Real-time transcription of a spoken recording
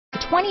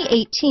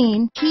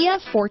2018 Kia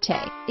Forte.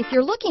 If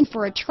you're looking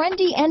for a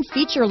trendy and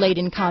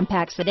feature-laden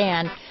compact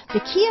sedan,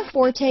 the Kia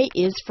Forte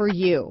is for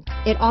you.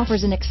 It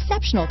offers an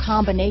exceptional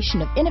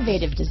combination of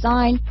innovative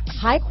design,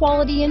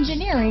 high-quality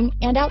engineering,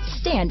 and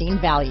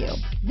outstanding value.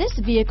 This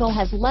vehicle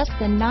has less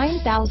than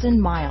 9,000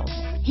 miles.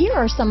 Here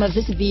are some of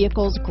this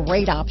vehicle's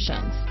great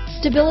options: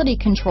 stability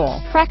control,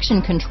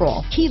 traction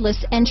control,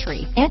 keyless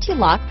entry,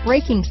 anti-lock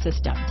braking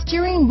system,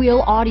 steering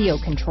wheel audio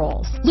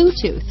controls,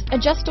 Bluetooth,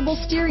 adjustable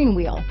steering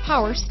wheel,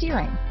 power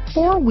steering,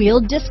 four-wheel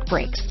disc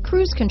brakes,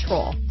 cruise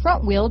control,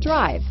 front-wheel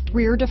drive,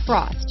 rear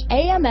defrost,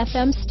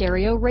 AM/FM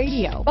stereo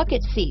radio,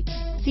 bucket seats,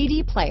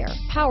 CD player,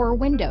 power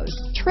windows,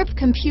 trip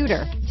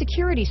computer,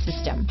 security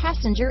system,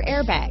 passenger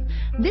airbag.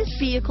 This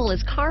vehicle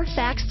is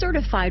Carfax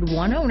certified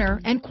one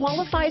owner and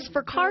qualifies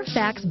for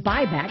Carfax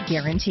buyback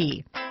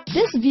guarantee.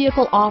 This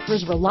vehicle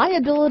offers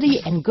reliability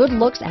and good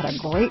looks at a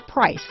great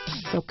price.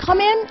 So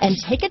come in and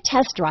take a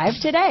test drive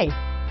today.